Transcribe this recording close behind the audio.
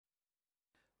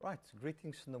Right,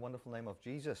 greetings in the wonderful name of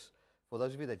Jesus. For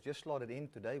those of you that just slotted in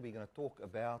today, we're going to talk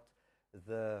about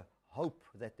the hope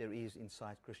that there is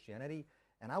inside Christianity,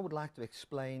 and I would like to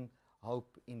explain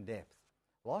hope in depth.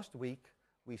 Last week,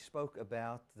 we spoke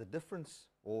about the difference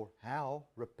or how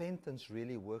repentance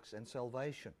really works and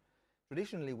salvation.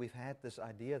 Traditionally, we've had this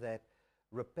idea that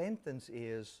repentance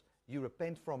is you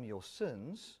repent from your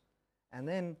sins, and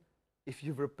then if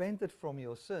you've repented from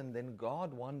your sin, then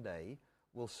God one day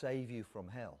will save you from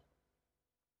hell.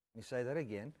 Let me say that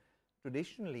again.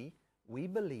 Traditionally, we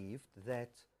believed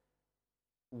that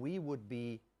we would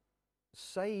be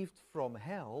saved from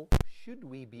hell should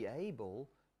we be able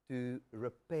to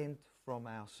repent from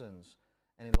our sins.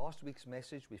 And in last week's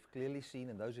message, we've clearly seen,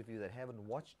 and those of you that haven't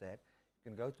watched that,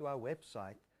 you can go to our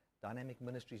website,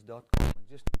 dynamicministries.com, and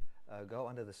just go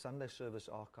under the Sunday Service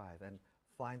archive and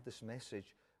find this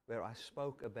message where I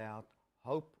spoke about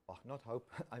hope, not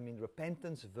hope, I mean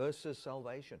repentance versus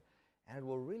salvation. And it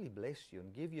will really bless you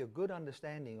and give you a good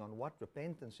understanding on what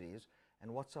repentance is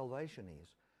and what salvation is.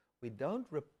 We don't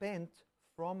repent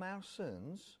from our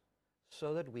sins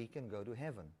so that we can go to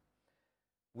heaven.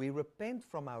 We repent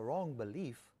from our wrong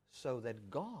belief so that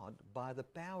God, by the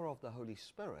power of the Holy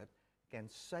Spirit,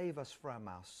 can save us from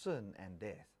our sin and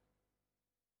death.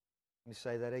 Let me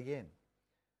say that again.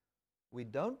 We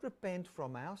don't repent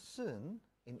from our sin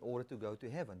in order to go to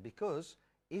heaven. Because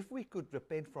if we could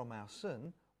repent from our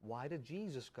sin, why did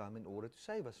Jesus come in order to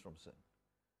save us from sin?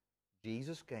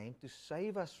 Jesus came to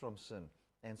save us from sin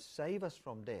and save us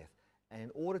from death. And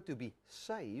in order to be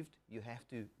saved, you have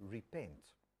to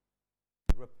repent.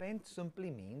 Repent simply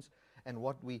means, and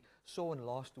what we saw in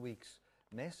last week's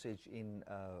message in,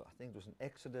 I think it was in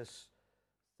Exodus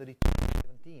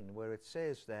 32:17, where it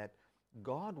says that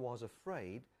God was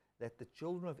afraid that the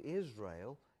children of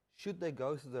Israel, should they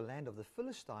go through the land of the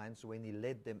Philistines when He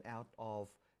led them out of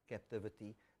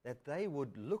captivity, that they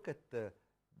would look at the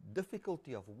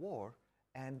difficulty of war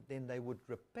and then they would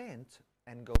repent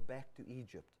and go back to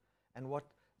Egypt. And what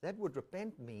that word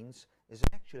repent means is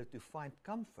actually to find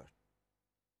comfort.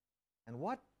 And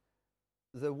what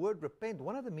the word repent,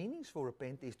 one of the meanings for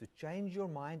repent is to change your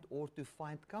mind or to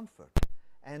find comfort.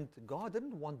 And God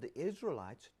didn't want the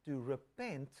Israelites to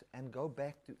repent and go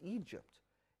back to Egypt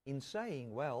in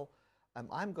saying, well,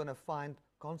 I'm going to find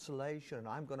consolation,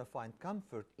 I'm going to find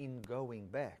comfort in going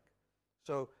back.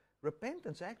 So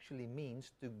repentance actually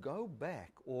means to go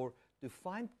back or to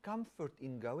find comfort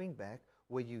in going back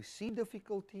where you see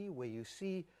difficulty, where you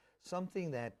see something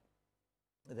that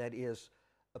is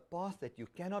a path that you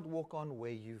cannot walk on, where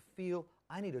you feel,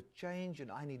 I need to change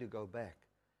and I need to go back.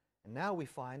 And now we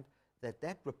find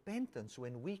that repentance,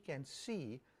 when we can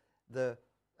see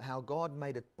how God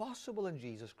made it possible in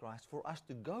Jesus Christ for us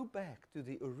to go back to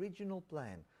the original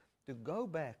plan, to go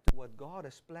back to what God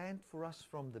has planned for us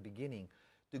from the beginning,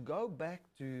 to go back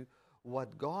to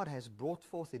what God has brought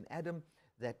forth in Adam,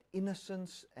 that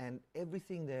innocence and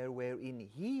everything there wherein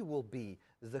He will be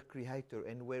the Creator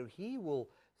and where He will,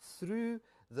 through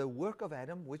the work of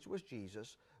Adam, which was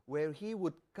Jesus, where He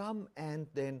would come and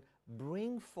then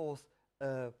bring forth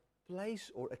a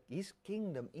place or His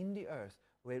kingdom in the earth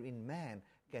wherein man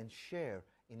can share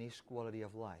in His quality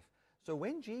of life. So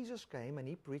when Jesus came and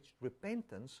He preached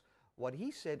repentance, what He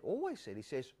said, always said, He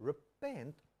says,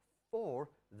 repent, for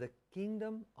the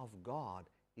kingdom of God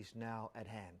is now at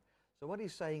hand. So what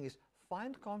He's saying is,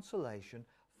 find consolation,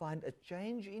 find a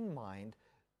change in mind,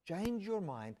 change your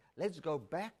mind, let's go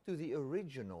back to the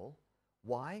original.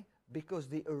 Why? Because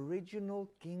the original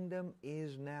kingdom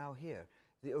is now here.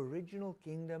 The original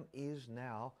kingdom is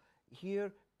now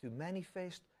here to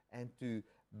manifest and to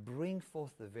bring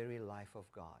forth the very life of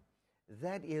God.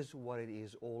 That is what it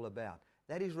is all about.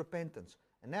 That is repentance.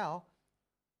 And now,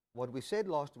 what we said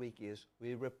last week is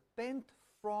we repent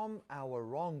from our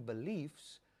wrong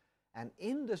beliefs, and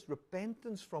in this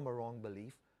repentance from a wrong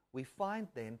belief, we find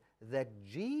then that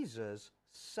Jesus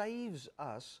saves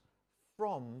us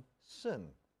from sin.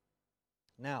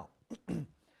 Now,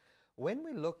 when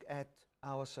we look at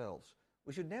ourselves,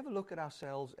 we should never look at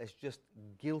ourselves as just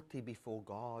guilty before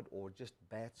God or just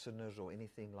bad sinners or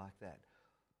anything like that.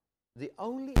 The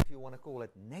only, if you want to call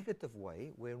it, negative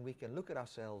way where we can look at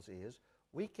ourselves is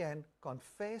we can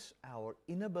confess our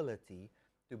inability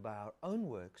to, by our own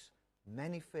works,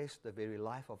 manifest the very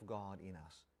life of God in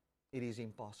us. It is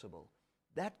impossible.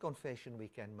 That confession we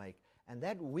can make, and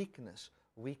that weakness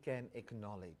we can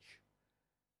acknowledge.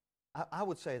 I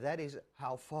would say that is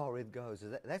how far it goes.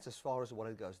 That's as far as what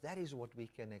it goes. That is what we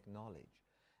can acknowledge.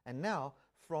 And now,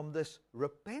 from this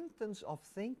repentance of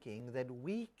thinking that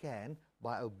we can,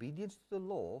 by obedience to the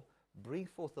law, bring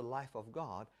forth the life of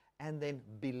God, and then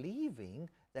believing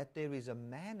that there is a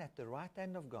man at the right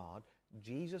hand of God,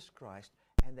 Jesus Christ,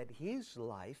 and that his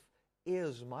life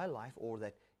is my life, or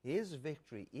that his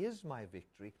victory is my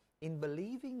victory, in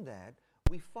believing that,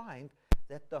 we find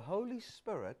that the Holy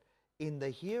Spirit in the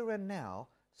here and now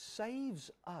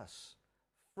saves us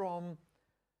from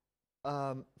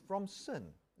sin.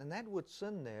 And that word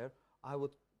sin there, I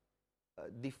would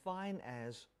define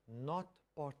as not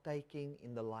partaking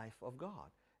in the life of God.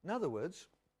 In other words,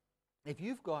 if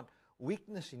you've got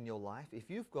weakness in your life, if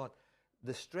you've got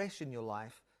distress in your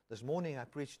life, this morning I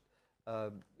preached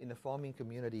in a farming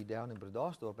community down in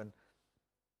Bredasdorp, and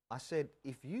I said,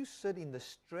 if you sit in the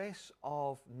stress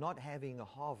of not having a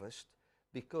harvest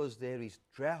because there is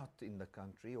drought in the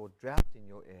country or drought in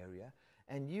your area,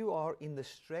 and you are in the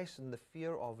stress and the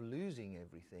fear of losing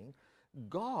everything,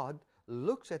 God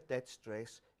looks at that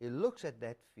stress, He looks at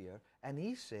that fear, and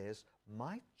He says,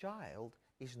 my child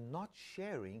is not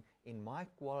sharing in my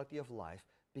quality of life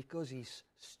because he's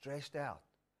stressed out.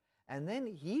 And then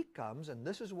He comes, and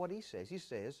this is what He says. He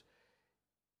says,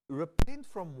 repent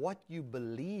from what you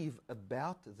believe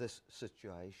about this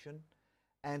situation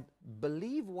and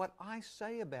believe what I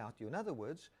say about you. In other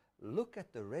words, look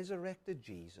at the resurrected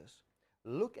Jesus.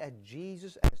 Look at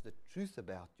Jesus as the truth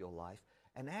about your life.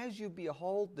 And as you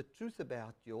behold the truth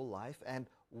about your life and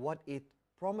what it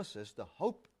promises, the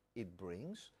hope it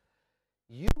brings,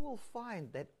 you will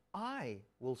find that I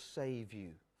will save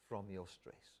you from your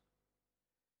stress.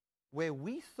 Where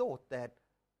we thought that,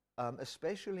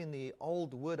 especially in the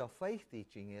old word of faith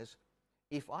teaching, is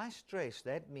if I stress,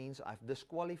 that means I've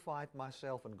disqualified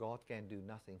myself and God can do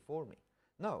nothing for me.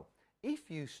 No,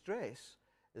 if you stress,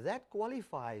 that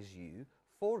qualifies you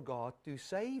for God to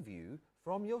save you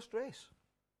from your stress.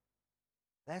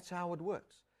 That's how it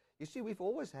works. You see, we've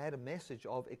always had a message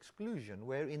of exclusion,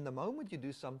 where in the moment you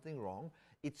do something wrong,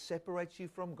 it separates you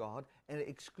from God and it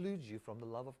excludes you from the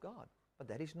love of God. But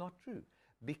that is not true,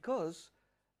 because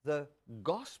the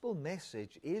gospel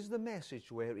message is the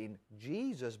message wherein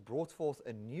Jesus brought forth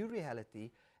a new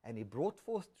reality, and He brought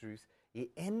forth truth. He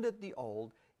ended the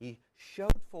old. He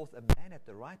showed forth a man at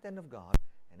the right hand of God,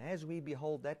 and as we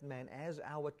behold that man as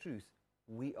our truth,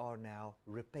 we are now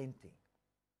repenting.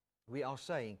 We are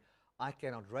saying, I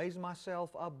cannot raise myself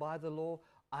up by the law.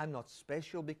 I'm not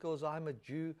special because I'm a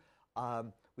Jew.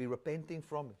 We're repenting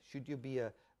from, should you be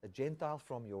a Gentile,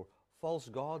 from your false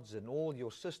gods and all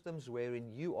your systems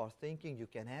wherein you are thinking you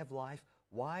can have life.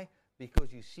 Why?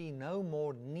 Because you see no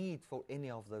more need for any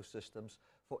of those systems,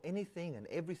 for anything and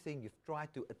everything you've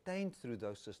tried to attain through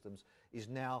those systems is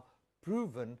now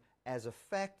proven as a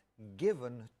fact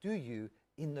given to you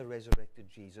in the resurrected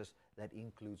Jesus that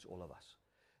includes all of us.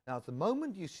 Now, at the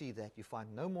moment you see that, you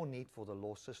find no more need for the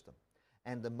law system.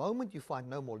 And the moment you find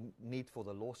no more need for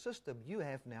the law system, you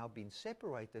have now been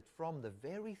separated from the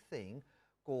very thing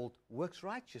called works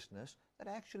righteousness that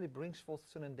actually brings forth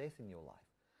sin and death in your life.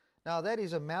 Now, that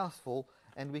is a mouthful,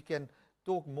 and we can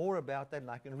talk more about that, and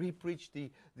I can re-preach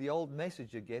the old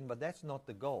message again, but that's not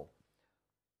the goal.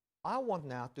 I want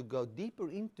now to go deeper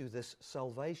into this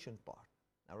salvation part.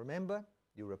 Now, remember,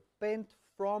 you repent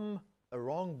from a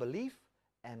wrong belief,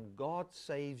 and God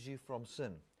saves you from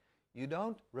sin. You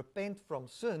don't repent from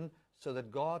sin so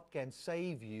that God can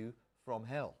save you from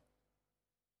hell.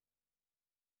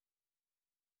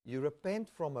 You repent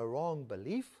from a wrong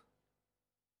belief,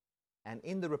 and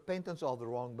in the repentance of the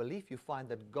wrong belief, you find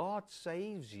that God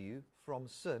saves you from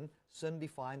sin, sin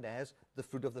defined as the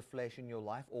fruit of the flesh in your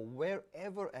life, or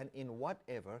wherever and in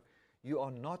whatever you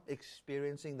are not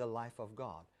experiencing the life of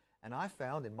God. And I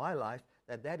found in my life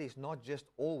that that is not just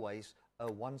always a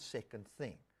 1-second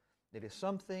thing. It is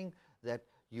something that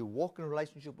you walk in a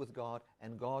relationship with God,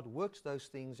 and God works those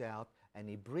things out, and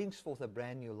He brings forth a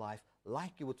brand new life,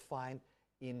 like you would find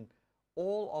in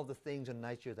all of the things in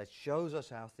nature that shows us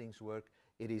how things work.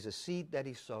 It is a seed that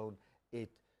is sown, it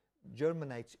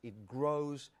germinates, it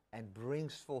grows, and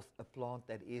brings forth a plant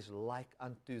that is like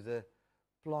unto the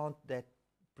plant that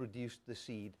produced the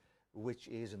seed, which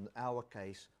is, in our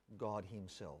case, God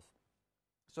Himself.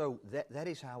 So that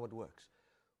is how it works.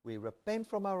 We repent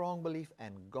from our wrong belief,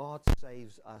 and God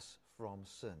saves us from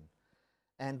sin.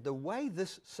 And the way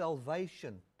this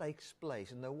salvation takes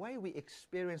place, and the way we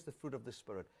experience the fruit of the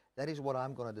Spirit, that is what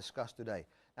I'm going to discuss today.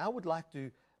 Now, I would like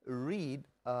to read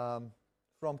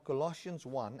from Colossians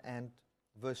 1 and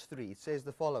verse 3. It says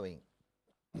the following.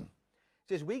 It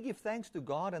says, we give thanks to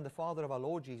God and the Father of our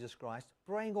Lord Jesus Christ,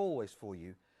 praying always for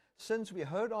you, since we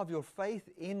heard of your faith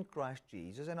in Christ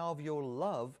Jesus and of your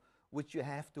love which you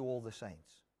have to all the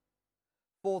saints.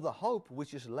 For the hope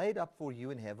which is laid up for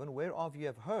you in heaven, whereof you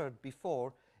have heard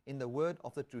before in the word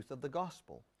of the truth of the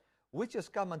gospel, which has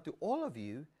come unto all of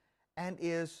you, and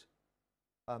is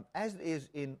as it is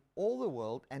in all the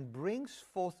world, and brings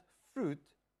forth fruit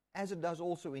as it does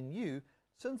also in you,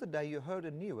 since the day you heard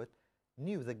and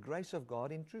knew the grace of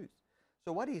God in truth.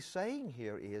 So what he's saying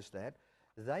here is that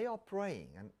they are praying,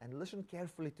 and listen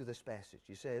carefully to this passage.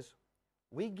 He says,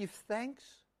 we give thanks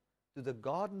to the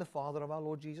God and the Father of our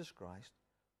Lord Jesus Christ,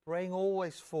 praying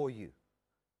always for you.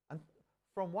 And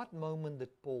from what moment did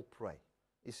Paul pray?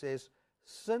 He says,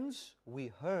 since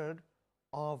we heard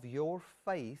of your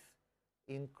faith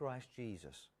in Christ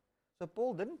Jesus. So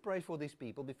Paul didn't pray for these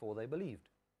people before they believed.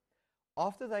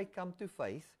 After they come to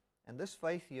faith, and this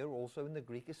faith here also in the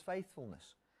Greek is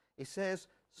faithfulness. He says,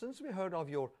 since we heard of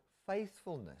your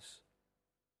faithfulness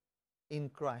in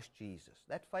Christ Jesus.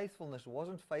 That faithfulness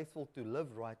wasn't faithful to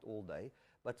live right all day,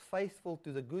 but faithful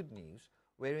to the good news,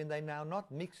 wherein they now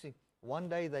not mixing. One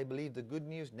day they believe the good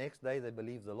news, next day they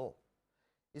believe the law.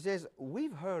 He says,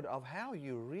 we've heard of how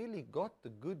you really got the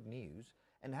good news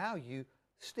and how you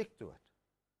stick to it.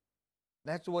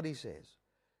 That's what he says.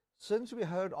 Since we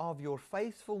heard of your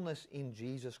faithfulness in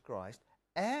Jesus Christ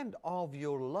and of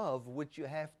your love which you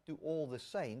have to all the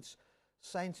saints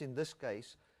in this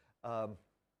case, and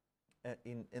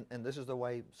this is the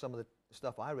way some of the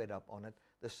stuff I read up on it,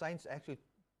 the saints actually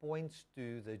points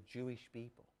to the Jewish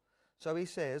people. So he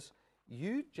says,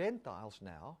 you Gentiles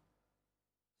now,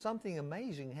 something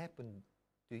amazing happened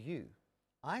to you.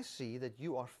 I see that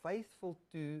you are faithful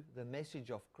to the message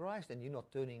of Christ and you're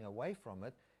not turning away from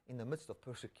it in the midst of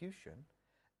persecution.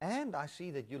 And I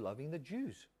see that you're loving the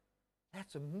Jews.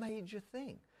 That's a major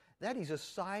thing. That is a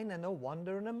sign and a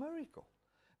wonder and a miracle.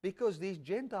 Because these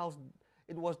Gentiles,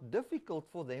 it was difficult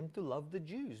for them to love the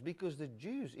Jews. Because the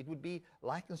Jews, it would be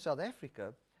like in South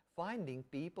Africa, finding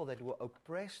people that were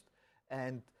oppressed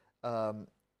and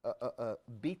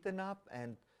beaten up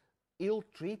and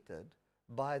ill-treated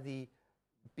by the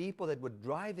people that were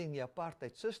driving the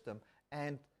apartheid system,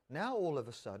 and now all of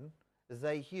a sudden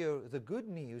they hear the good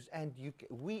news, and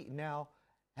we now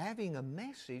having a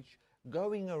message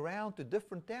going around to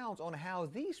different towns on how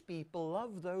these people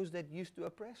love those that used to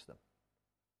oppress them.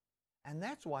 And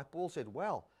that's why Paul said,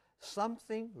 well,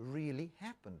 something really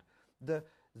happened.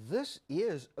 This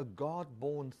is a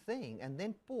God-born thing. And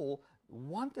then Paul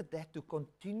wanted that to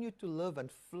continue to live and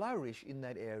flourish in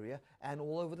that area and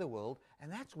all over the world.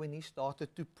 And that's when he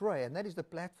started to pray. And that is the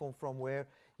platform from where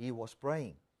he was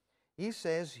praying. He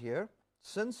says here,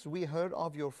 since we heard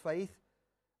of your faith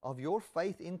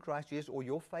in Christ Jesus, or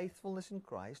your faithfulness in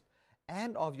Christ,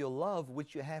 and of your love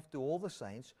which you have to all the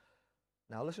saints.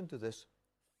 Now listen to this.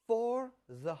 For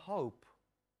the hope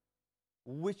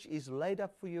which is laid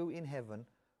up for you in heaven,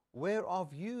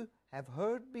 whereof you have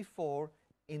heard before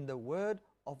in the word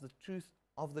of the truth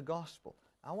of the gospel.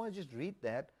 I want to just read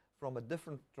that from a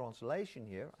different translation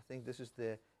here. I think this is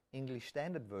the English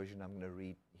Standard Version I'm going to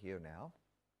read here now.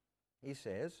 He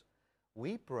says,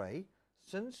 we pray,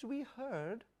 since we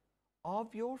heard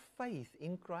of your faith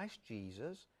in Christ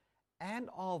Jesus and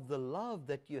of the love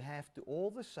that you have to all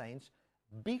the saints,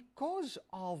 because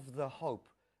of the hope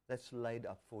that's laid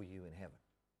up for you in heaven.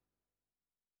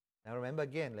 Now remember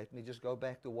again, let me just go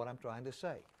back to what I'm trying to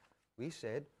say. We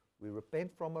said we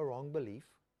repent from a wrong belief,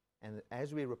 and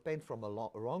as we repent from a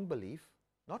wrong belief,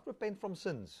 not repent from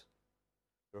sins,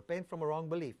 repent from a wrong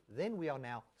belief, then we are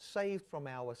now saved from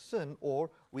our sin, or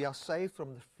we are saved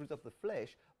from the fruit of the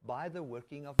flesh by the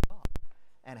working of God.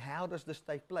 And how does this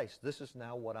take place? This is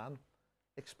now what I'm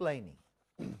explaining.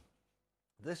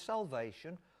 This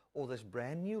salvation, or this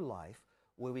brand new life,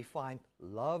 where we find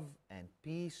love and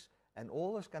peace and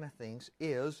all those kind of things,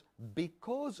 is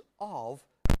because of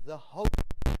the hope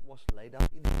that was laid up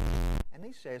in heaven. And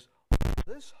he says,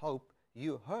 this hope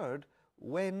you heard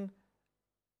when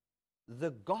the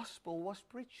gospel was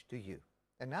preached to you.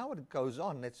 And now it goes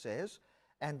on, it says,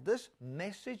 and this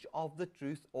message of the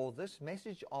truth, or this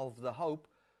message of the hope,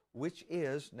 which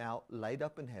is now laid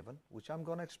up in heaven, which I'm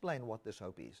going to explain what this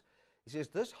hope is. He says,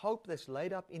 this hope that's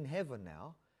laid up in heaven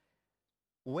now,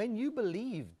 when you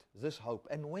believed this hope,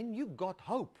 and when you got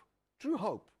hope, true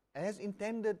hope, as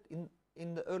intended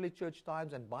in the early church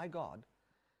times and by God,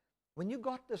 when you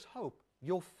got this hope,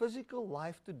 your physical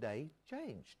life today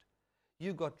changed.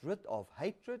 You got rid of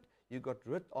hatred, you got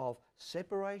rid of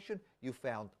separation, you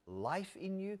found life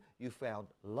in you, you found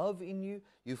love in you,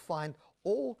 you find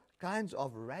all kinds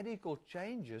of radical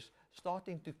changes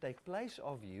starting to take place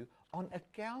of you on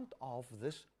account of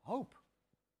this hope.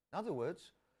 In other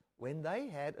words, when they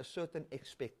had a certain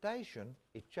expectation,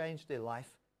 it changed their life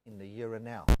in the here and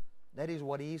now. That is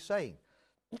what he is saying.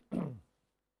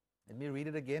 Let me read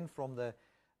it again from the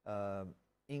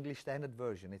English Standard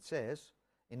Version. It says,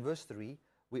 in verse 3,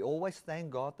 We always thank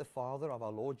God the Father of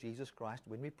our Lord Jesus Christ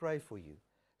when we pray for you,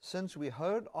 since we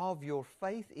heard of your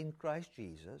faith in Christ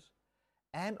Jesus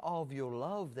and of your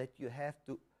love that you have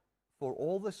for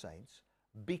all the saints,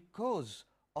 because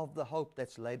of the hope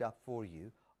that's laid up for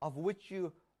you, of which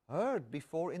you heard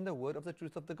before in the word of the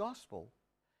truth of the gospel.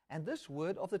 And this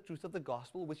word of the truth of the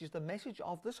gospel, which is the message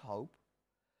of this hope,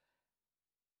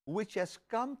 which has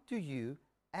come to you,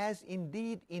 as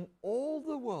indeed in all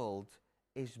the world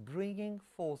is bringing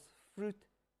forth fruit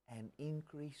and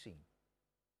increasing.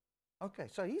 Okay,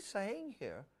 so he's saying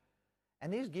here,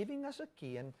 and he's giving us a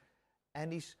key, and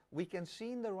we can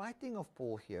see in the writing of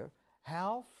Paul here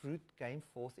how fruit came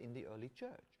forth in the early church.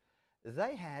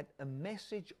 They had a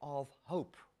message of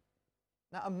hope.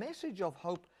 Now, a message of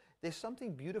hope, there's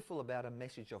something beautiful about a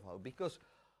message of hope, because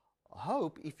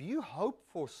hope, if you hope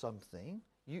for something,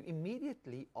 you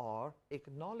immediately are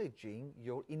acknowledging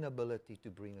your inability to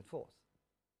bring it forth.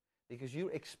 Because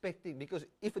you're expecting, because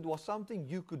if it was something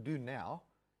you could do now,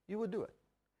 you would do it.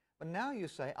 But now you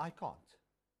say, I can't.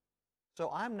 So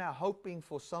I'm now hoping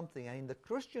for something. And in the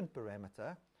Christian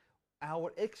parameter,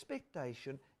 our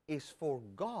expectation is for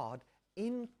God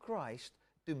in Christ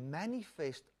to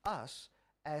manifest us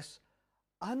as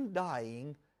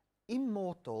undying,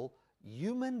 immortal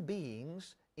human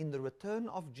beings in the return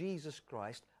of Jesus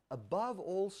Christ, above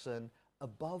all sin,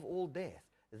 above all death.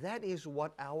 That is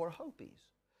what our hope is.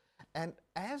 And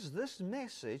as this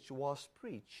message was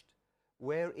preached,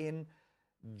 wherein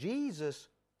Jesus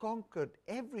conquered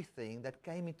everything that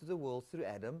came into the world through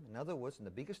Adam, in other words, and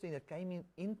the biggest thing that came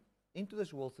into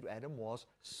this world through Adam was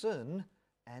sin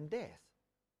and death.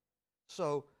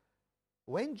 So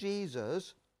when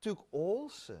Jesus took all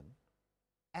sin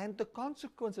and the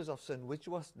consequences of sin, which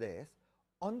was death,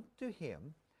 onto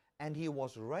him, and he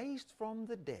was raised from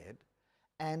the dead,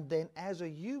 and then as a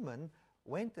human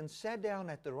went and sat down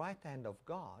at the right hand of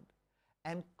God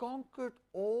and conquered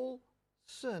all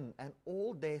sin and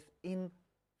all death in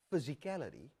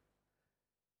physicality,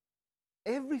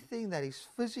 everything that is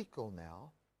physical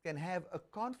now can have a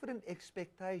confident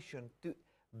expectation to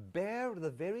bear the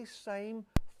very same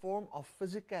form of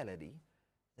physicality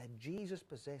that Jesus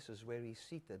possesses, where he's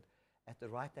seated at the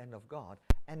right hand of God.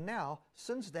 And now,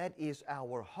 since that is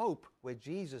our hope, where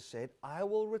Jesus said, I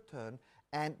will return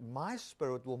and my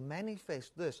Spirit will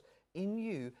manifest this in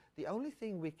you, the only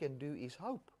thing we can do is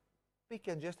hope. We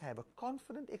can just have a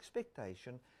confident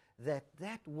expectation that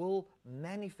that will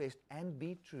manifest and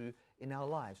be true in our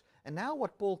lives. And now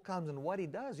what Paul comes and what he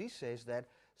does, he says that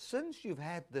since you've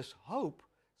had this hope,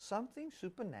 something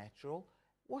supernatural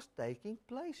was taking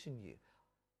place in you.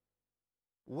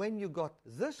 When you got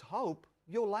this hope,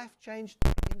 your life changed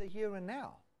in the here and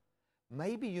now.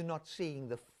 Maybe you're not seeing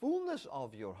the fullness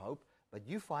of your hope, but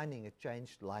you're finding a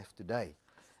changed life today.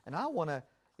 And I want to,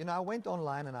 I went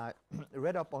online and I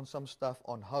read up on some stuff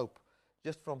on hope,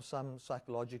 just from some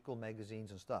psychological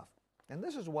magazines and stuff. And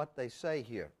this is what they say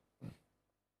here.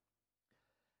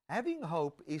 Having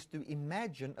hope is to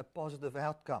imagine a positive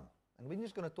outcome. And we're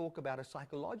just going to talk about a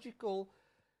psychological,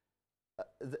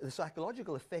 the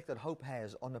psychological effect that hope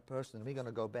has on a person. We're going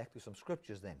to go back to some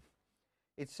scriptures then.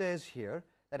 It says here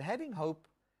that having hope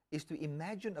is to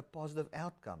imagine a positive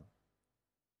outcome.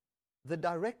 The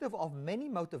directive of many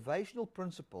motivational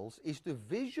principles is to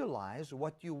visualize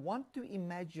what you want to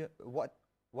imagine, what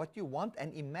you want,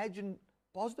 and imagine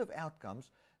positive outcomes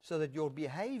so that your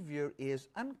behavior is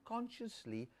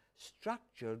unconsciously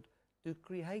structured to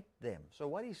create them. So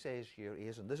what he says here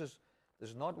is, and this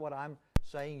is not what I'm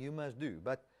saying you must do,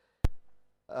 but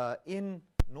in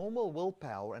normal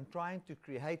willpower and trying to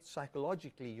create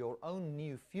psychologically your own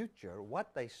new future,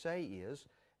 what they say is,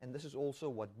 and this is also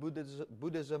what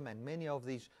Buddhism and many of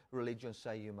these religions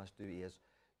say you must do, is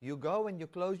you go and you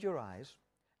close your eyes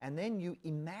and then you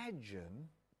imagine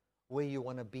where you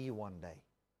want to be one day.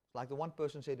 Like the one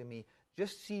person said to me,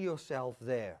 just see yourself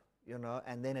there,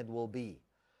 and then it will be.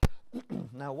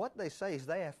 Now what they say is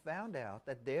they have found out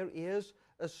that there is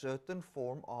a certain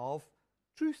form of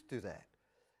truth to that.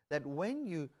 That when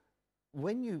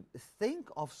you think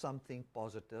of something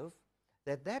positive,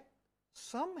 that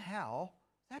somehow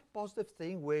that positive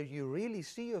thing where you really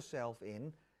see yourself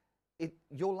in,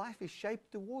 your life is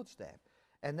shaped towards that.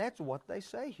 And that's what they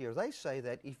say here. They say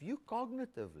that if you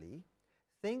cognitively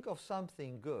think of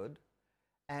something good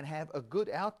and have a good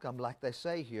outcome, like they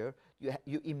say here,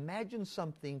 you imagine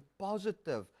something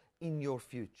positive in your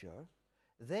future,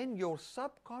 then your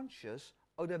subconscious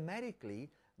automatically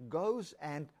goes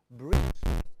and brings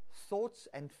thoughts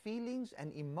and feelings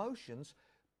and emotions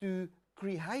to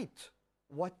create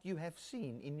what you have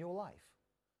seen in your life.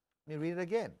 Let me read it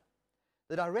again.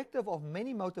 The directive of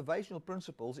many motivational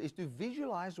principles is to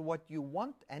visualize what you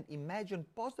want and imagine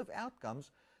positive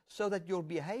outcomes so that your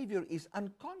behavior is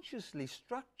unconsciously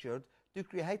structured to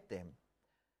create them.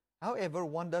 However,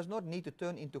 one does not need to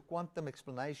turn into quantum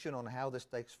explanation on how this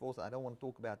takes forth. I don't want to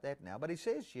talk about that now. But it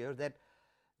says here that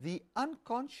the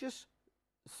unconscious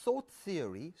thought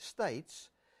theory states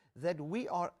that we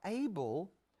are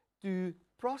able to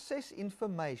process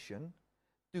information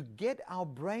to get our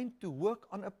brain to work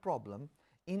on a problem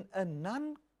in a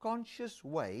non-conscious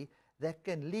way that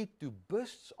can lead to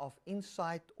bursts of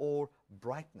insight or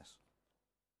brightness.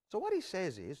 So what he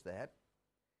says is that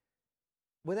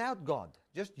without God,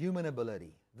 just human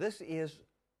ability, this is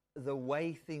the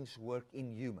way things work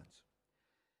in humans.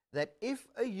 That if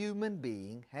a human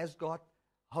being has got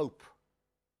hope,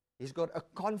 he's got a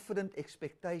confident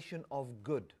expectation of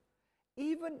good,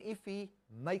 even if he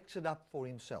makes it up for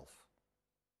himself,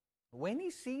 when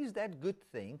he sees that good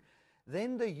thing,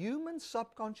 then the human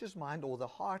subconscious mind, or the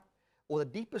heart, or the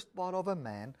deepest part of a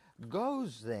man,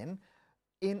 goes then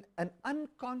in an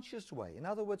unconscious way. In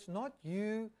other words, not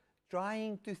you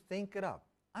trying to think it up.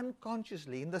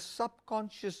 Unconsciously, in the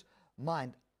subconscious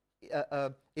mind,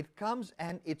 it comes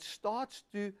and it starts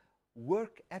to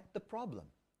work at the problem.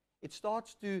 It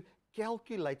starts to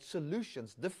calculate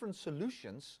solutions, different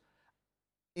solutions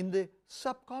in the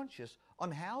subconscious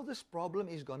on how this problem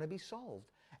is going to be solved.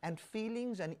 And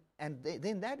feelings, and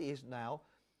then that is now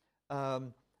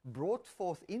brought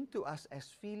forth into us as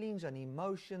feelings and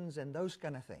emotions and those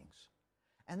kind of things.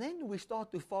 And then we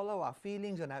start to follow our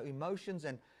feelings and our emotions,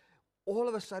 and all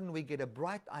of a sudden we get a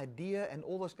bright idea and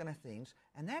all those kind of things.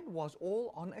 And that was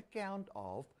all on account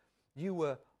of you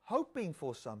were hoping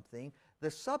for something.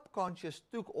 The subconscious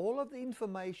took all of the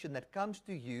information that comes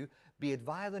to you, be it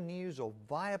via the news or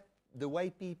via the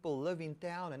way people live in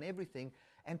town and everything,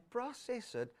 and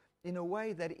process it in a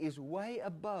way that is way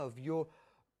above your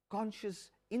conscious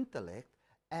intellect,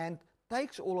 and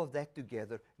takes all of that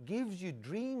together, gives you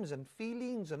dreams and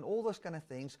feelings and all those kind of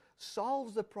things,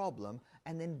 solves the problem,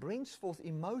 and then brings forth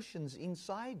emotions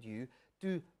inside you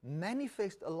to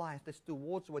manifest a life that's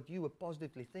towards what you were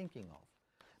positively thinking of.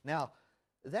 Now,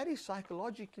 that is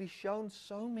psychologically shown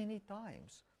so many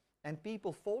times. And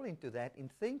people fall into that in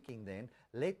thinking then,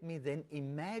 let me then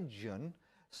imagine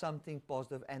something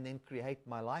positive and then create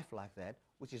my life like that,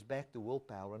 which is back to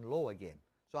willpower and law again.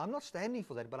 So I'm not standing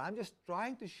for that, but I'm just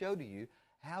trying to show to you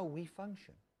how we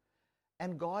function.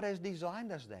 And God has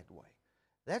designed us that way.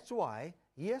 That's why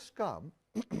He has come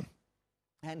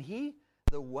and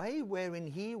the way wherein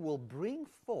He will bring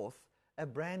forth a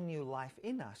brand new life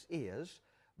in us is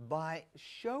by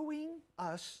showing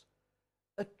us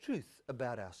a truth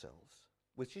about ourselves,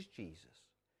 which is Jesus.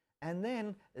 And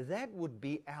then that would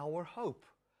be our hope,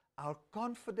 our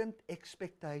confident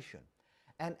expectation.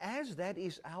 And as that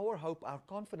is our hope, our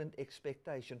confident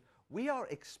expectation, we are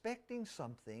expecting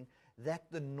something that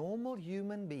the normal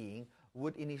human being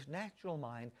would in his natural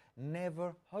mind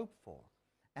never hope for.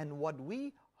 And what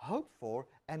we hope for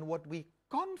and what we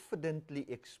confidently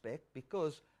expect,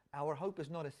 because our hope is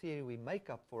not a theory we make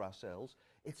up for ourselves,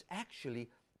 it's actually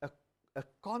a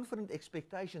confident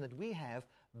expectation that we have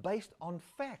based on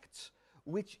facts,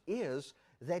 which is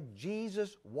that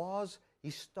Jesus was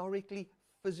historically,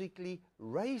 physically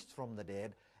raised from the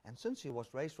dead. And since He was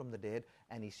raised from the dead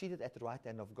and He's seated at the right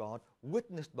hand of God,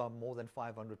 witnessed by more than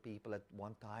 500 people at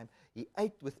one time, He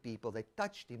ate with people, they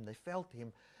touched Him, they felt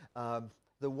Him.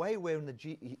 The way wherein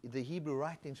the Hebrew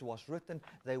writings was written,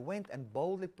 they went and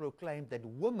boldly proclaimed that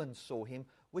women saw Him,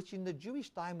 which in the Jewish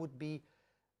time would be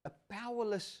a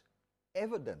powerless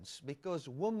evidence, because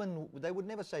women, they would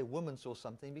never say women saw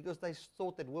something, because they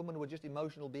thought that women were just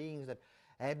emotional beings that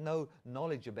had no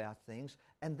knowledge about things,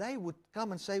 and they would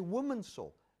come and say women saw,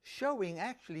 showing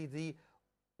actually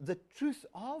the truth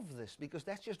of this, because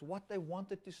that's just what they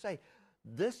wanted to say.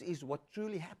 This is what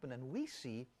truly happened. And we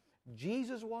see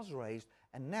Jesus was raised,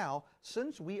 and now,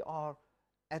 since we are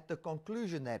at the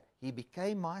conclusion that He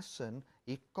became my sin,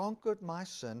 He conquered my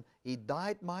sin, He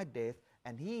died my death,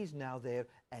 and He is now there,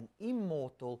 an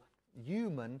immortal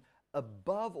human,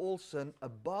 above all sin,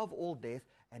 above all death,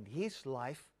 and His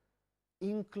life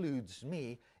includes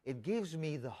me. It gives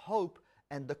me the hope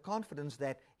and the confidence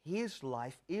that His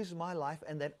life is my life,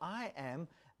 and that I am,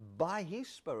 by His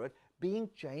Spirit, being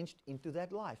changed into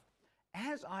that life.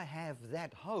 As I have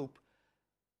that hope,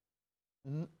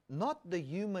 not the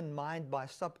human mind by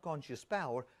subconscious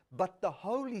power, but the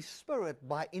Holy Spirit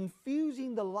by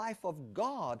infusing the life of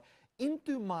God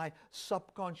into my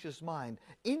subconscious mind,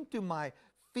 into my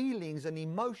feelings and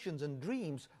emotions and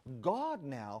dreams, God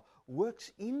now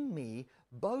works in me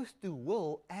both to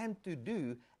will and to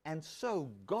do, And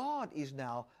so God is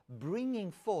now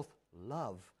bringing forth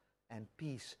love and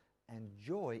peace and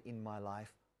joy in my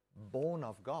life, born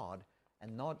of God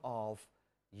and not of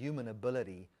human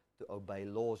ability to obey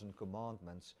laws and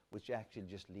commandments, which actually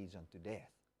just leads unto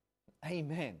death.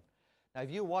 Amen. Now,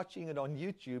 if you're watching it on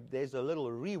YouTube, there's a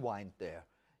little rewind there.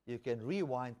 You can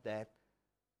rewind that,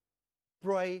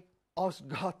 pray, ask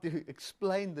God to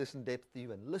explain this in depth to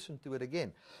you, and listen to it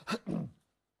again.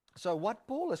 So what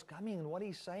Paul is coming and what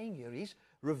he's saying here is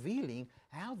revealing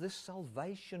how this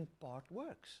salvation part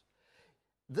works.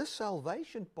 This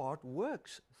salvation part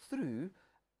works through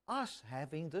us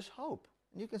having this hope.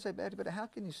 And you can say, but how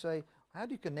can you say, how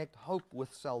do you connect hope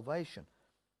with salvation?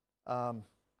 And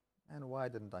why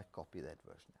didn't I copy that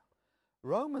verse now?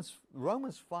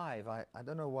 Romans 5, I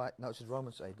don't know why. No, it's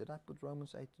Romans 8. Did I put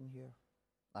Romans 8 in here?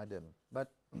 I didn't.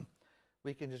 But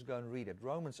we can just go and read it.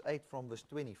 Romans 8 from verse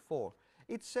 24.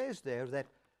 It says there that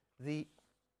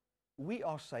we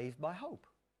are saved by hope.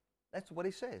 That's what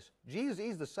it says. Jesus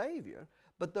is the Savior,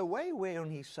 but the way wherein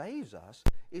He saves us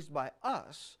is by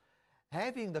us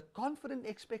having the confident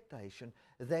expectation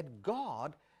that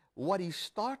God, what He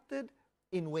started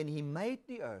in when He made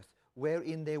the earth,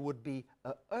 wherein there would be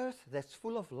an earth that's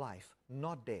full of life,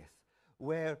 not death,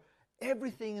 where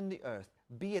everything in the earth,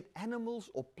 be it animals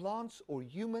or plants or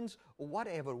humans or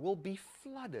whatever, will be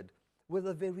flooded with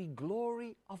the very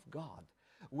glory of God,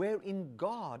 wherein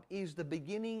God is the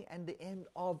beginning and the end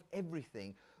of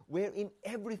everything, wherein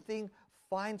everything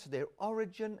finds their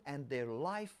origin and their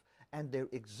life and their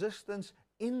existence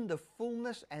in the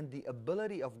fullness and the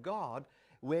ability of God,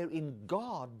 wherein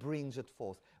God brings it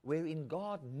forth, wherein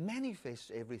God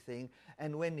manifests everything,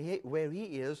 and where He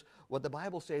is, what the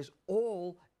Bible says,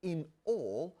 all in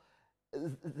all.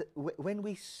 When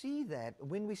we see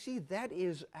that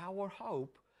is our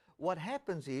hope, what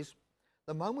happens is,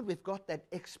 the moment we've got that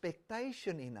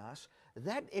expectation in us,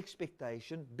 that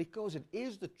expectation, because it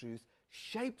is the truth,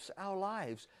 shapes our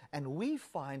lives, and we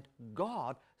find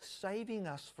God saving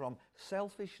us from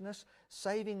selfishness,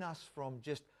 saving us from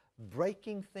just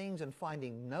breaking things and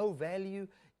finding no value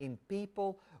in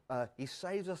people. He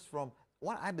saves us from,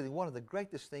 I believe one of the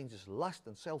greatest things is lust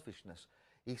and selfishness.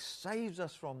 He saves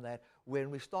us from that.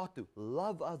 When we start to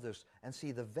love others and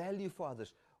see the value for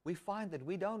others, we find that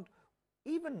we don't,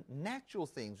 even natural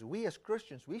things, we as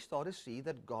Christians, we start to see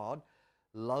that God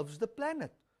loves the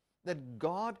planet, that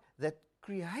God, that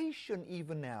creation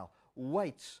even now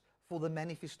waits for the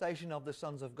manifestation of the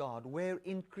sons of God, where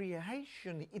in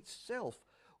creation itself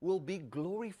will be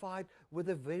glorified with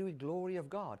the very glory of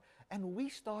God. And we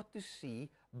start to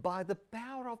see, by the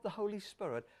power of the Holy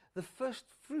Spirit, the first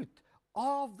fruit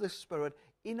of the Spirit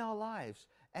in our lives.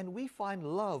 And we find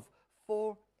love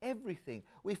for everything.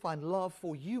 We find love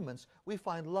for humans. We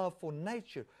find love for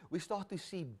nature. We start to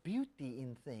see beauty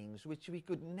in things which we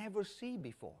could never see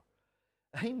before.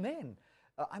 Amen.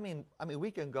 I mean,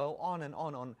 we can go on and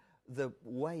on the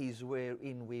ways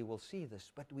wherein we will see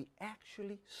this, but we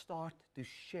actually start to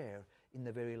share in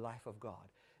the very life of God.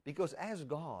 Because as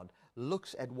God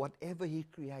looks at whatever He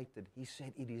created, He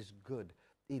said it is good,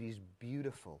 it is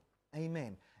beautiful.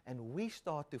 Amen. And we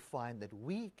start to find that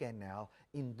we can now,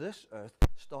 in this earth,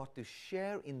 start to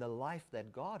share in the life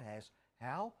that God has.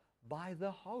 How? By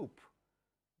the hope,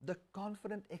 the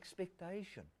confident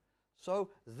expectation. So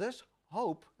this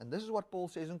hope, and this is what Paul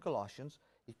says in Colossians,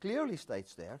 he clearly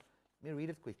states there, let me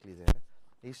read it quickly there.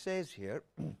 He says here,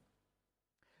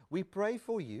 we pray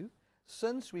for you,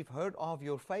 since we've heard of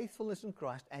your faithfulness in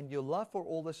Christ and your love for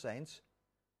all the saints,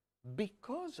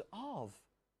 because of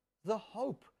the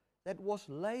hope that was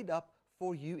laid up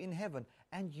for you in heaven.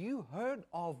 And you heard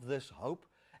of this hope,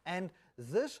 and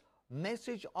this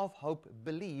message of hope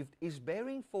believed is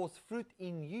bearing forth fruit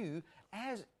in you,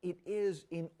 as it is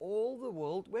in all the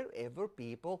world, wherever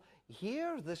people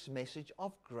hear this message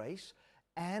of grace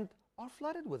and are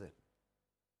flooded with it.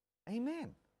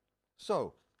 Amen.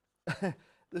 So,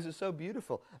 this is so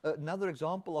beautiful. Another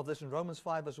example of this in Romans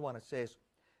 5 verse 1, it says,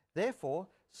 therefore,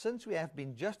 since we have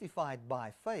been justified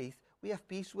by faith, we have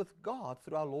peace with God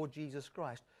through our Lord Jesus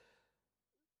Christ.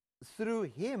 Through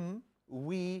Him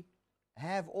we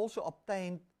have also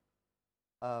obtained,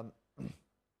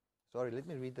 sorry, let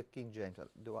me read the King James.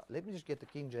 Let me just get the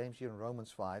King James here in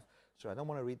Romans 5. So I don't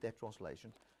want to read that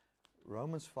translation.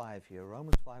 Romans 5 here,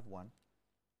 Romans 5:1.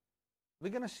 We're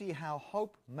going to see how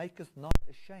hope maketh not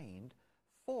ashamed,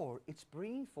 for it's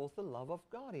bringing forth the love of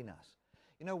God in us.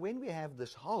 You know, when we have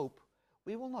this hope,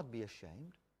 we will not be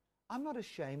ashamed. I'm not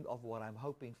ashamed of what I'm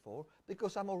hoping for,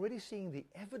 because I'm already seeing the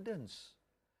evidence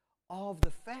of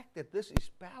the fact that this is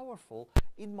powerful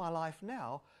in my life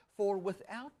now, for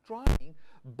without trying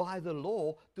by the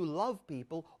law to love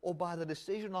people or by the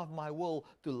decision of my will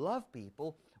to love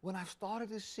people, when I've started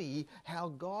to see how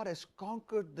God has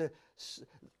conquered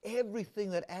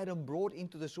everything that Adam brought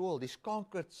into this world, He's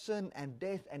conquered sin and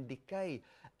death and decay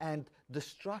and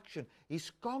destruction.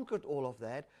 He's conquered all of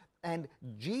that, and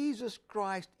Jesus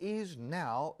Christ is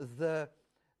now the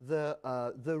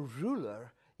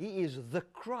ruler. He is the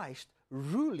Christ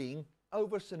ruling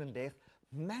over sin and death,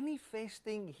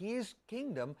 manifesting His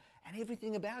kingdom and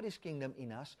everything about His kingdom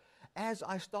in us. As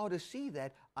I started to see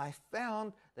that, I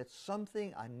found that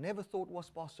something I never thought was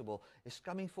possible is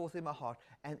coming forth in my heart,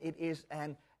 and it is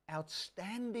an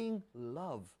outstanding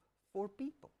love for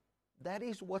people. That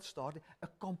is what started, a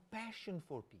compassion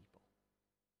for people.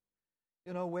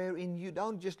 You know, wherein you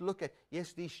don't just look at,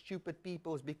 yes, these stupid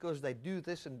people is because they do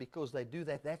this and because they do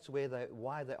that, that's why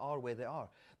they are where they are.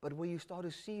 But where you start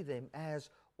to see them as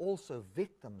also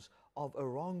victims of a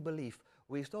wrong belief,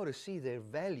 we start to see their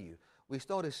value. We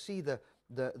start to see the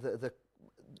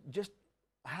just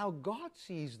how God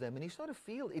sees them, and you start to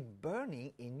feel it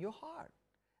burning in your heart.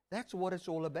 That's what it's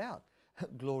all about.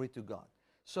 Glory to God.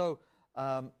 So,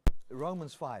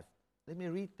 Romans 5. Let me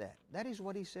read that. That is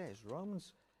what he says.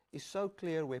 Romans is so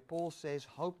clear where Paul says,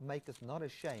 hope maketh not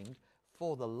ashamed,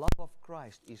 for the love of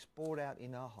Christ is poured out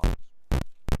in our hearts.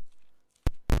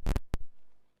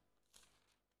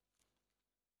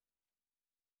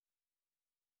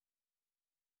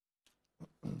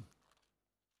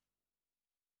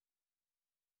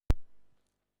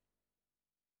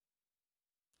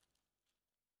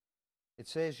 It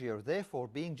says here, therefore,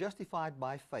 being justified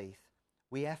by faith,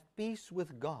 we have peace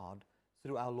with God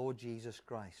through our Lord Jesus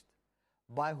Christ,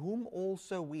 by whom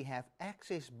also we have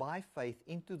access by faith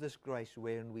into this grace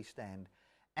wherein we stand,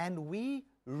 and we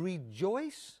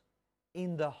rejoice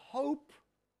in the hope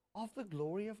of the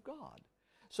glory of God.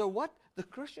 So what the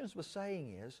Christians were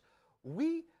saying is,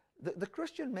 the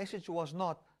Christian message was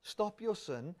not stop your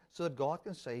sin so that God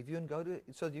can save you and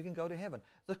so that you can go to heaven.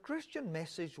 The Christian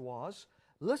message was,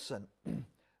 listen,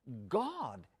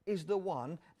 God is the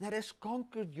one that has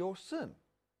conquered your sin.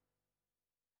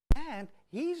 And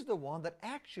He's the one that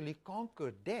actually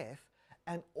conquered death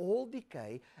and all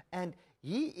decay. And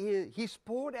He's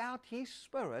poured out His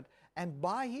Spirit. And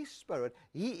by His Spirit,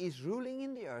 He is ruling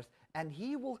in the earth. And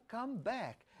He will come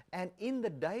back. And in the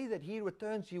day that He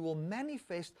returns, He will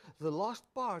manifest the last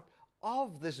part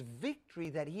of this victory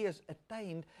that He has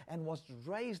attained and was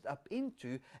raised up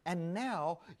into. And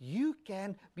now you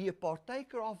can be a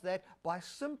partaker of that by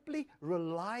simply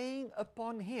relying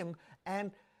upon Him,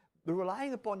 and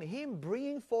relying upon Him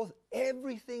bringing forth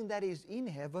everything that is in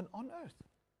heaven on earth.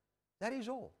 That is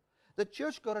all. The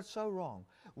church got it so wrong.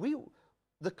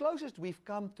 The closest we've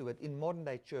come to it in modern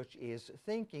day church is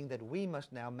thinking that we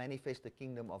must now manifest the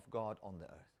kingdom of God on the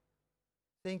earth.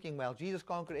 Thinking, well, Jesus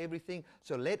conquered everything,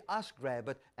 so let us grab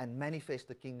it and manifest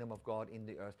the kingdom of God in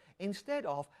the earth. Instead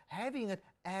of having it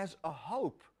as a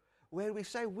hope, where we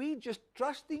say we just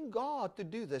trusting God to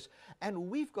do this, and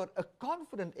we've got a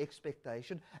confident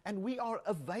expectation, and we are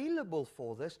available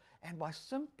for this, and by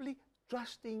simply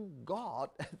trusting God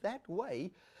that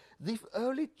way, the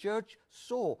early church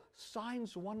saw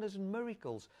signs, wonders, and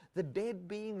miracles, the dead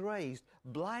being raised,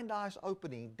 blind eyes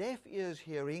opening, deaf ears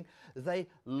hearing, they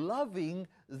loving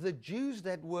the Jews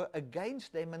that were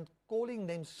against them and calling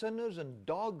them sinners and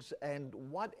dogs and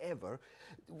whatever.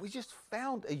 We just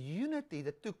found a unity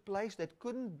that took place that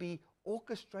couldn't be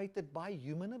orchestrated by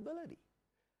human ability.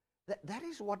 That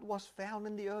is what was found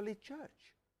in the early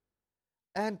church.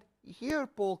 And here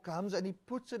Paul comes and he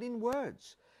puts it in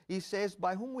words. He says,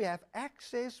 by whom we have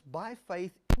access by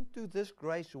faith into this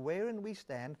grace wherein we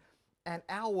stand, and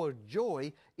our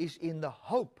joy is in the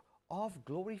hope of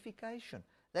glorification.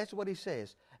 That's what he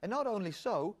says. And not only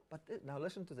so, but now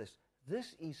listen to this.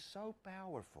 This is so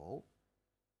powerful.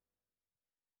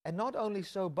 And not only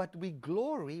so, but we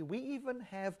glory, we even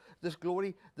have this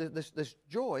glory, this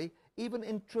joy, even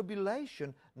in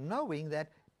tribulation, knowing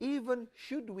that even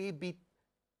should we be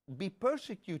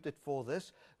persecuted for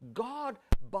this, God,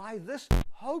 by this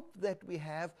hope that we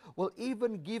have, will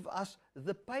even give us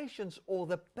the patience or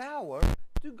the power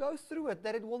to go through it,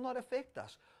 that it will not affect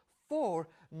us. For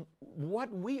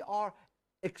what we are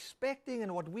expecting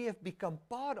and what we have become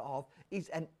part of is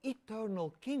an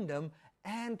eternal kingdom,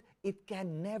 and it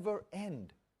can never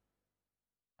end.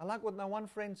 I like what my one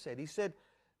friend said. He said,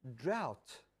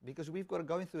 drought, because we've got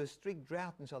going through a strict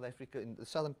drought in South Africa, in the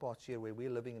southern parts here where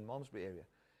we're living in Malmesbury area.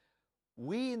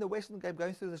 We in the Western Cape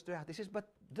going through this drought. He says, but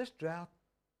this drought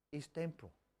is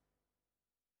temporal.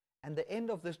 And the end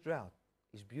of this drought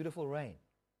is beautiful rain.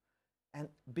 And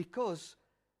because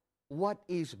what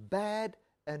is bad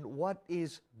and what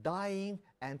is dying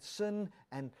and sin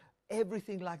and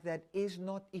everything like that is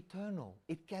not eternal.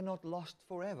 It cannot last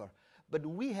forever. But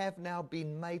we have now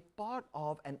been made part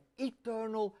of an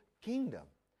eternal kingdom.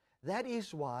 That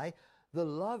is why the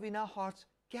love in our hearts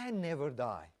can never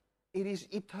die. It is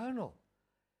eternal.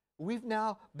 We've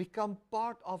now become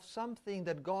part of something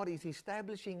that God is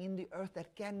establishing in the earth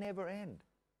that can never end.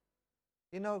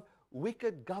 You know,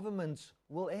 wicked governments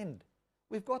will end.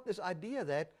 We've got this idea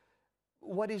that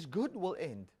what is good will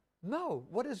end. No,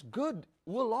 what is good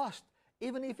will last,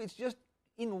 even if it's just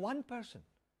in one person.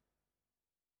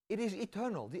 It is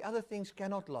eternal. The other things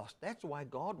cannot last. That's why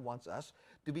God wants us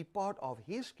to be part of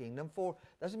His kingdom, for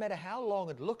it doesn't matter how long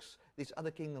it looks, these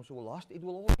other kingdoms will last, it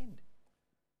will all end.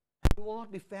 We will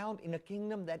not be found in a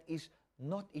kingdom that is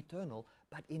not eternal,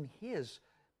 but in His,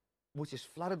 which is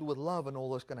flooded with love and all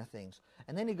those kind of things.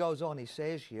 And then he goes on, he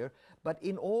says here, but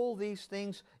in all these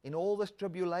things, in all this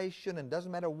tribulation, and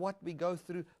doesn't matter what we go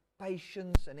through,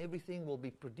 patience and everything will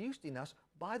be produced in us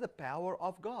by the power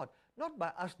of God. Not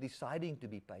by us deciding to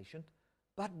be patient,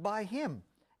 but by Him.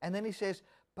 And then he says,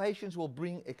 patience will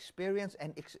bring experience,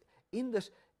 and in this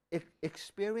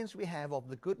experience we have of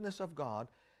the goodness of God,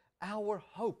 our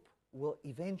hope will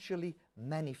eventually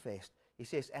manifest. He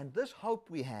says, and this hope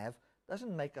we have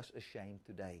doesn't make us ashamed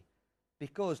today,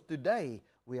 because today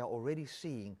we are already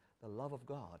seeing the love of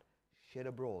God shed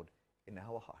abroad in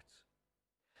our hearts.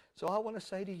 So I want to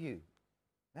say to you,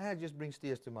 that just brings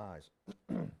tears to my eyes.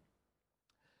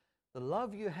 The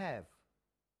love you have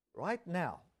right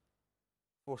now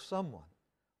for someone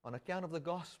on account of the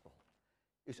gospel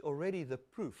is already the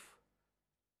proof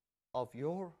of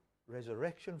your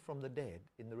resurrection from the dead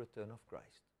in the return of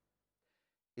Christ.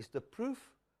 It's the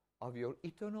proof of your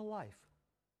eternal life.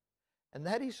 And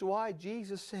that is why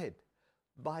Jesus said,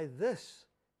 by this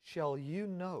shall you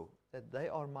know that they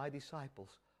are my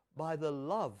disciples, by the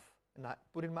love, and I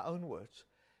put in my own words,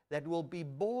 that will be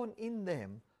born in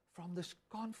them from this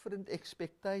confident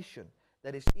expectation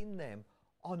that is in them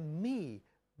on me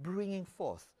bringing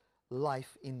forth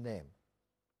life in them.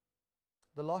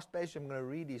 The last passage I'm going to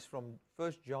read is from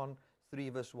 1 John 3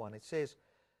 verse 1. It says,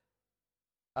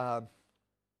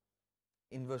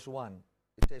 in verse 1,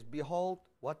 it says, behold,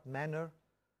 what manner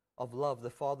of love the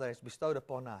Father has bestowed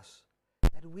upon us,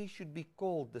 that we should be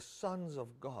called the sons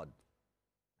of God.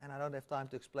 And I don't have time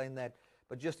to explain that,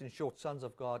 but just in short, sons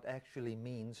of God actually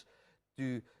means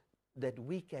that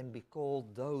we can be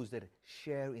called those that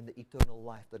share in the eternal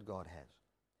life that God has.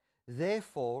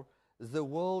 Therefore, the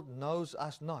world knows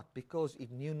us not, because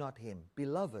it knew not Him.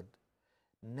 Beloved,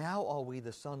 now are we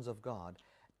the sons of God,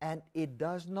 and it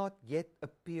does not yet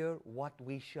appear what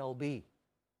we shall be.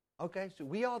 Okay, so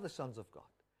we are the sons of God.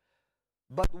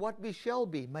 But what we shall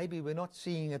be, maybe we're not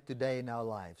seeing it today in our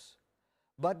lives.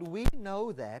 But we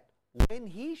know that when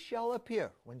He shall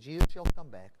appear, when Jesus shall come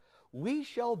back, we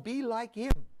shall be like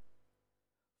Him,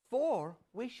 for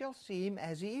we shall see Him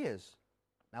as He is.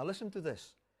 Now listen to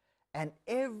this. And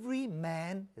every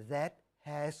man that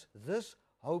has this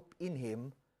hope in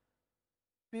Him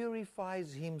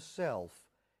purifies himself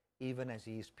even as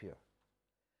He is pure.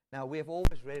 Now, we have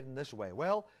always read it in this way.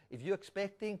 Well, if you're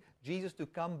expecting Jesus to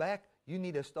come back, you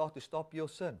need to stop your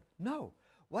sin. No.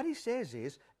 What he says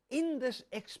is, in this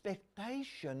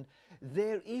expectation,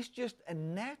 there is just a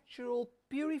natural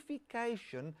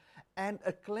purification and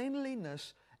a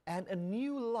cleanliness and a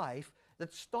new life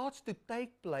that starts to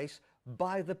take place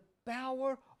by the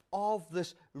power of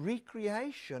this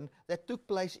recreation that took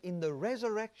place in the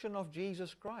resurrection of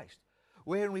Jesus Christ,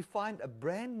 where we find a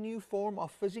brand new form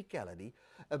of physicality,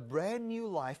 a brand new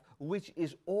life, which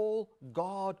is all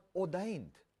God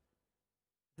ordained.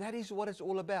 That is what it's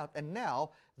all about. And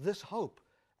now, this hope,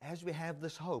 as we have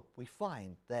this hope, we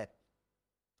find that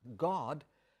God,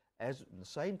 as in the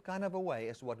same kind of a way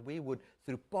as what we would,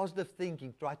 through positive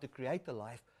thinking, try to create a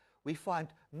life, we find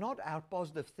not our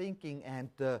positive thinking and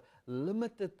the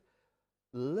limited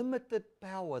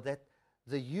power that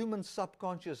the human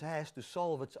subconscious has to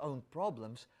solve its own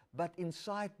problems, but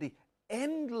inside the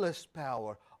endless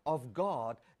power of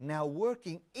God now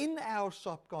working in our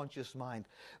subconscious mind.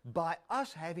 By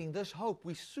us having this hope,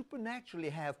 we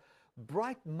supernaturally have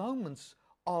bright moments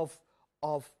of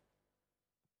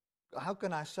how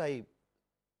can I say,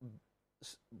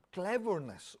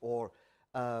 cleverness or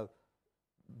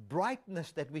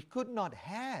brightness that we could not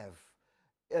have,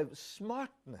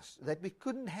 smartness that we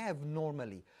couldn't have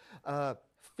normally,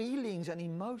 feelings and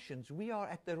emotions. We are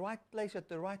at the right place at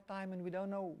the right time and we don't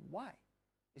know why.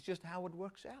 It's just how it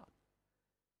works out.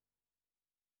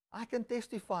 I can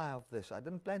testify of this. I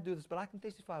didn't plan to do this, but I can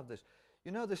testify of this.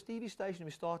 You know, this TV station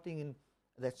we're starting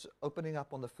that's opening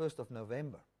up on the 1st of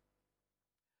November.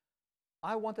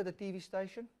 I wanted a TV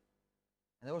station,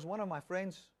 and there was one of my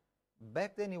friends.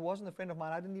 Back then, he wasn't a friend of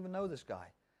mine. I didn't even know this guy.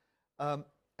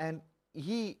 And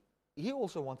he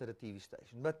also wanted a TV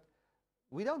station, but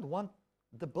we don't want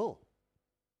the bill.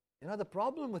 You know, the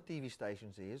problem with TV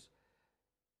stations is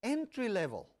entry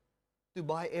level to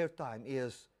buy airtime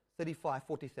is $35,000,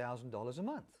 $40,000 a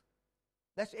month.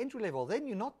 That's entry level. Then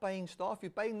you're not paying staff.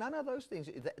 You're paying none of those things.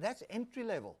 That's entry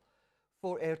level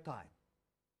for airtime.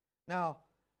 Now,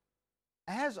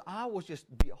 as I was just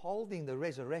beholding the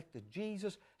resurrected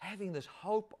Jesus, having this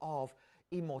hope of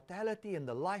immortality and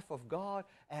the life of God,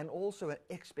 and also an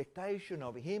expectation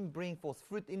of Him bringing forth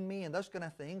fruit in me and those kind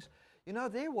of things, you know,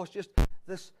 there was just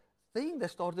this thing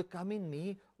that started to come in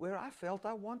me where I felt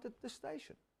I wanted the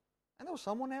station. And there was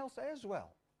someone else as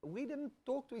well. We didn't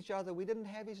talk to each other. We didn't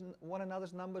have one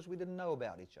another's numbers. We didn't know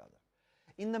about each other.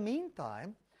 In the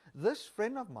meantime, this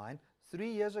friend of mine,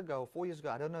 3 years ago, 4 years ago,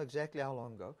 I don't know exactly how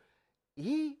long ago,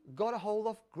 he got a hold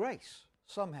of grace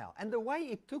somehow. And the way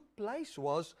it took place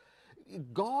was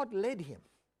God led him.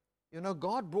 You know,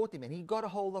 God brought him and he got a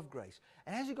hold of grace.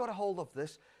 And as he got a hold of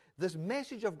this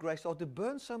message of grace started to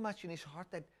burn so much in his heart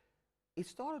that it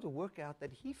started to work out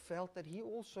that he felt that he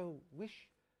also wished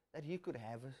that he could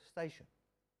have a station.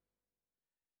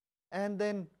 And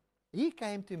then he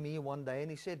came to me one day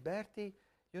and he said, Bertie,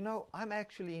 you know, I'm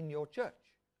actually in your church.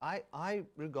 I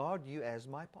regard you as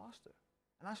my pastor.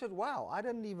 And I said, wow, I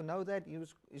didn't even know that.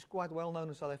 He's quite well known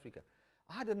in South Africa.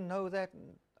 I didn't know that.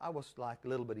 And I was like a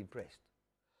little bit impressed.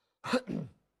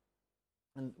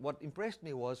 And what impressed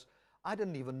me was I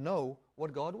didn't even know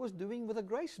what God was doing with a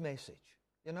grace message.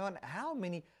 You know, and how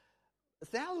many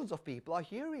thousands of people are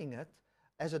hearing it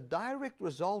as a direct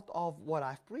result of what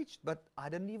I've preached, but I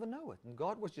didn't even know it. And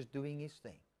God was just doing His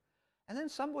thing. And then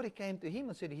somebody came to him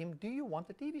and said to him, do you want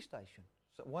a TV station?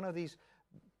 So one of these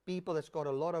people that's got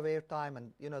a lot of airtime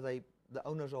and, you know, the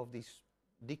owners of these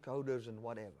decoders and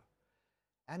whatever.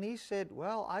 And he said,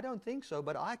 well, I don't think so,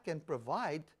 but I can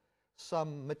provide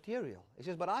some material. He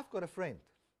says, but I've got a friend,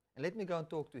 and let me go and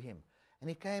talk to him. And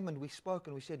he came and we spoke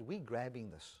and we said, we're grabbing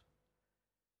this.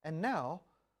 And now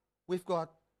we've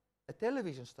got a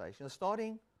television station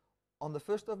starting on the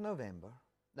 1st of November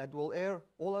that will air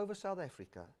all over South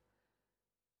Africa.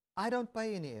 I don't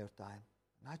pay any airtime,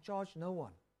 and I charge no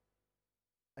one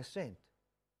a cent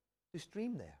to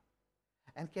stream there.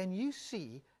 And can you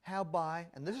see how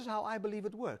and this is how I believe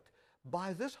it worked,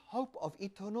 by this hope of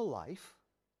eternal life,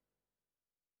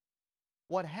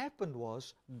 what happened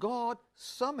was God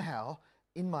somehow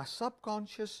in my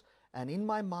subconscious and in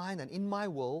my mind and in my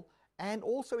will and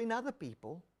also in other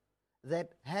people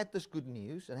that had this good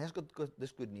news and has got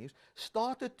this good news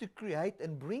started to create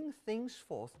and bring things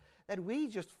forth that we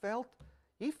just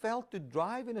he felt to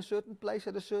drive in a certain place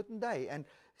at a certain day, and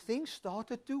things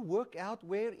started to work out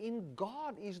wherein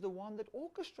God is the one that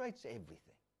orchestrates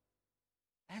everything.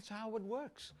 That's how it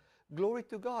works. Glory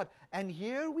to God. And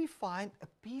here we find a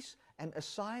piece and a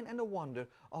sign and a wonder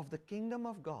of the kingdom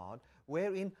of God,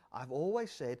 wherein I've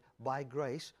always said, by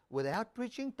grace, without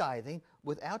preaching tithing,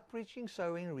 without preaching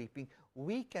sowing and reaping,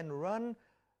 we can run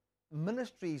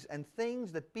ministries and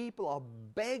things that people are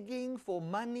begging for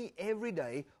money every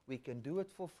day. We can do it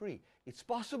for free. It's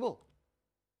possible.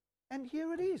 And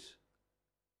here it is.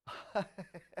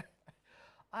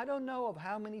 I don't know of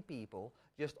how many people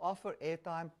just offer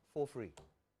airtime for free.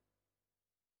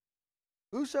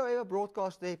 Whosoever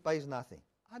broadcasts there pays nothing.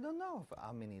 I don't know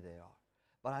how many there are,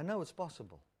 but I know it's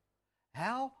possible.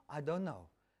 How? I don't know.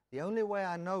 The only way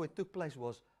I know it took place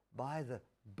was by the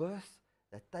birth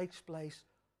that takes place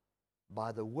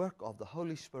by the work of the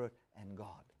Holy Spirit and God.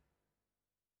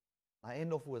 I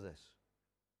end off with this.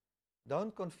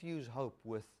 Don't confuse hope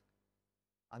with,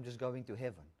 I'm just going to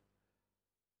heaven.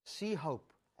 See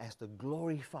hope as the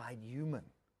glorified human,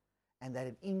 and that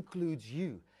it includes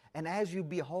you. And as you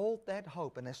behold that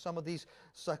hope, and as some of these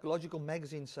psychological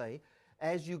magazines say,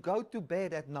 as you go to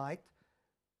bed at night,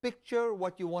 picture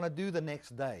what you want to do the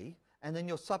next day, and then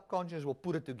your subconscious will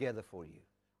put it together for you.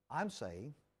 I'm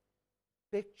saying,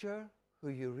 picture who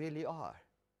you really are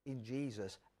in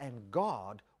Jesus, and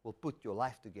God will put your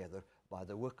life together by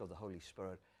the work of the Holy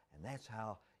Spirit, and that's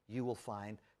how you will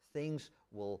find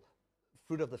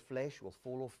fruit of the flesh will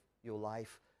fall off your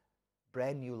life,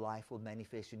 brand new life will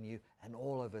manifest in you, and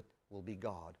all of it will be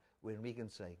God, when we can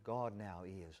say, God now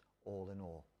is all in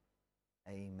all.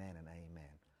 Amen and amen.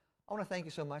 I want to thank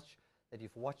you so much that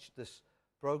you've watched this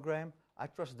program. I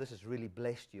trust this has really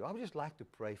blessed you. I would just like to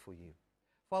pray for you.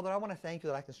 Father, I want to thank you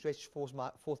that I can stretch forth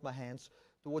my hands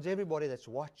towards everybody that's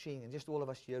watching and just all of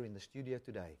us here in the studio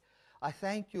today. I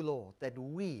thank you, Lord, that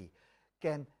we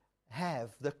can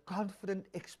have the confident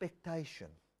expectation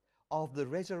of the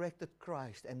resurrected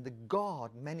Christ and the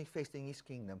God manifesting His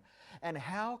kingdom, and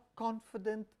how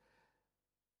confident,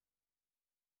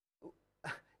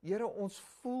 Here, ons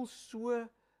voel so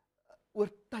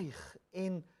oortuig,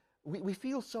 en we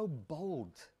feel so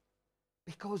bold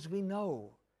because we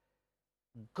know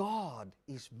God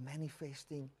is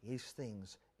manifesting His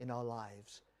things in our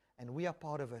lives, and we are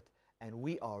part of it, and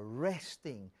we are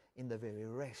resting in the very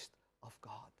rest of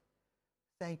God.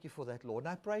 Thank you for that, Lord.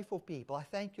 And I pray for people. I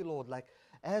thank you, Lord, like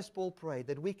as Paul prayed,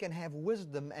 that we can have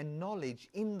wisdom and knowledge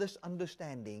in this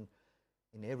understanding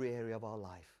in every area of our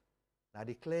life. And I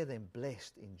declare them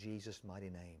blessed in Jesus' mighty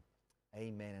name.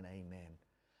 Amen and amen.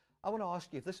 I want to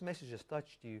ask you, if this message has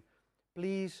touched you,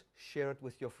 please share it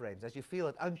with your friends. As you feel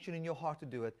it unction in your heart to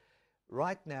do it,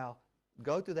 right now,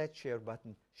 go to that share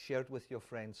button, share it with your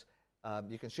friends.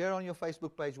 You can share it on your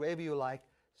Facebook page, wherever you like.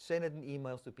 Send it in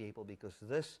emails to people, because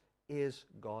this is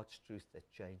God's truth that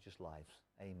changes lives.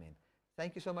 Amen.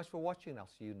 Thank you so much for watching. I'll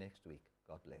see you next week.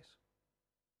 God bless.